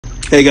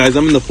Hey guys,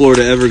 I'm in the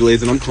Florida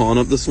Everglades and I'm calling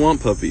up the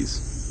swamp puppies.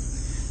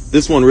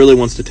 This one really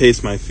wants to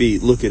taste my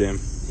feet. Look at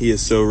him. He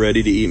is so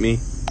ready to eat me.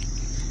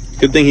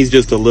 Good thing he's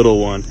just a little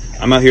one.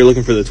 I'm out here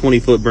looking for the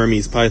 20-foot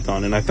Burmese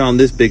python and I found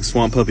this big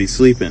swamp puppy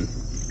sleeping.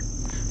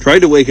 Tried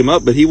to wake him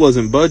up, but he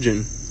wasn't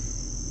budging.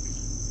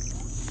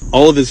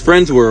 All of his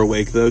friends were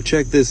awake though.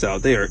 Check this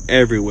out. They are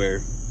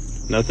everywhere.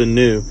 Nothing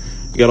new.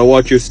 You gotta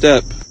watch your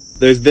step.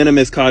 There's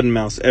venomous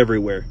cottonmouths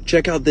everywhere.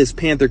 Check out this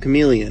panther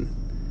chameleon.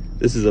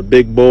 This is a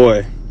big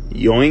boy.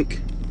 Yoink.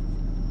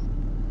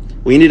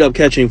 We ended up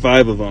catching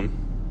 5 of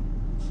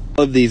them.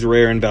 Of these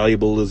rare and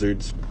valuable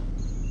lizards.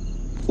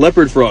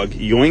 Leopard frog.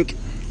 Yoink.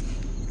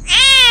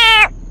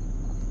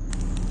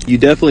 You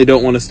definitely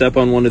don't want to step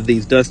on one of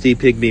these dusty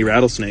pygmy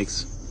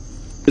rattlesnakes.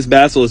 This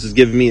basilisk is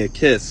giving me a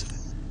kiss.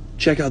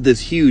 Check out this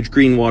huge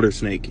green water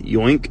snake.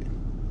 Yoink.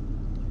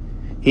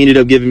 He ended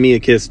up giving me a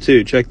kiss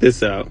too. Check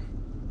this out.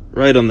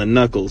 Right on the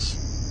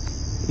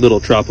knuckles. Little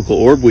tropical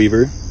orb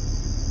weaver.